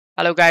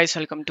Hello guys,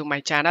 welcome to my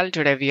channel.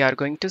 Today we are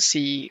going to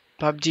see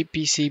PUBG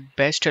PC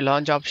best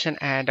launch option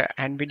and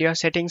NVIDIA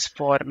settings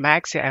for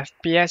max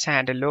FPS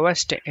and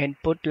lowest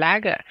input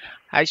lag.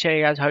 I'll show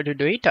you guys how to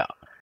do it.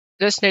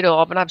 Just need to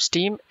open up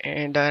Steam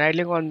and right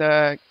click on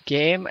the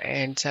game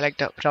and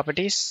select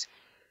properties.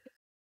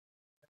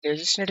 You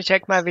just need to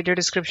check my video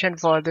description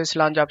for this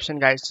launch option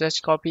guys.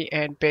 Just copy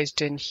and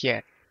paste in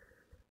here.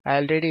 I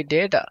already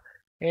did.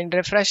 In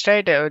refresh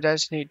rate, you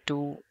just need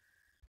to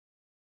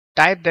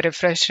type the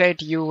refresh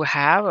rate you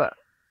have.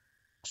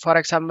 For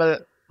example,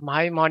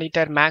 my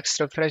monitor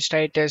max refresh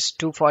rate is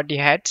 240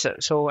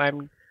 Hz, so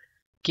I'm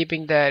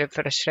keeping the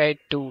refresh rate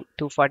to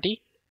 240.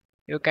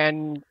 You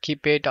can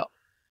keep it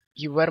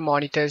your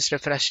monitor's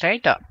refresh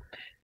rate.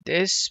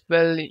 This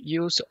will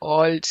use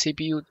all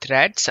CPU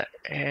threads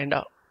and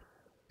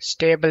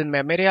stable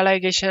memory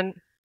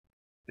allocation,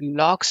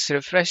 locks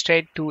refresh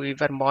rate to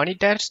your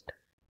monitors,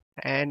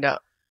 and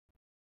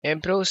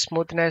improve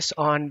smoothness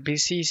on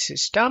busy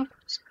systems.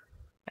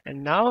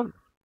 And now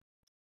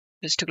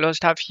just to close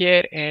tab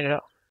here and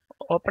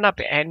open up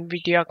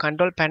NVIDIA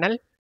control panel.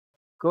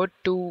 Go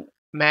to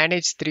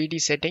manage 3D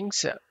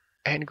settings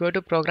and go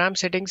to program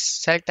settings,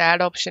 select the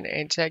add option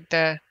and select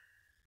the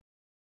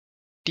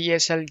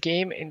TSL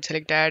game and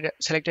select add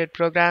selected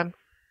program.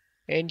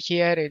 And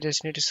here you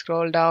just need to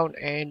scroll down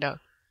and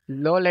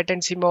low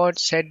latency mode,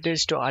 set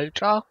this to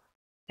ultra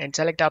and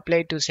select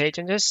apply to save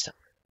changes.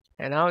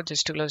 And now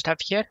just to close tab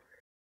here.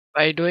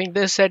 By doing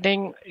this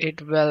setting,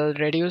 it will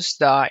reduce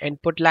the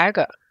input lag.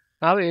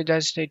 Now you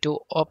just need to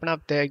open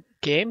up the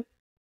game.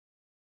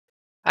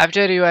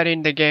 After you are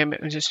in the game,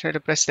 you just need to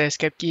press the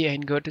escape key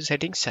and go to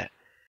settings.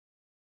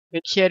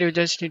 In here, you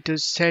just need to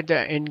set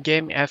the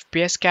in-game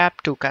FPS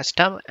cap to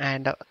custom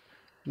and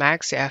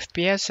max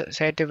FPS.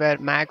 Set your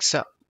max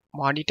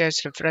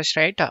monitor's refresh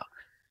rate,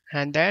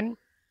 and then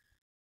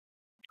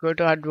go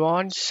to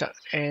advanced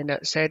and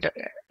set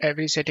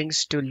every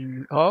settings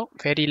to low,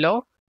 very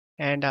low,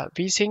 and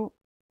VSync.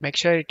 Make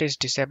sure it is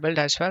disabled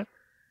as well,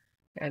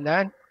 and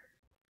then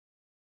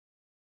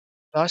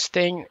last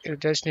thing, you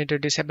just need to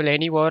disable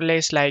any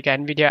overlays like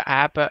NVIDIA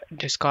app,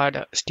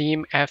 Discord,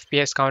 Steam,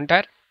 FPS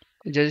counter.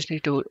 You just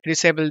need to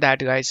disable that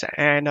guys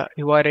and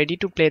you are ready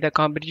to play the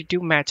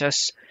competitive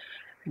matches.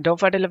 Don't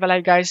forget to leave a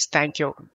like guys. Thank you.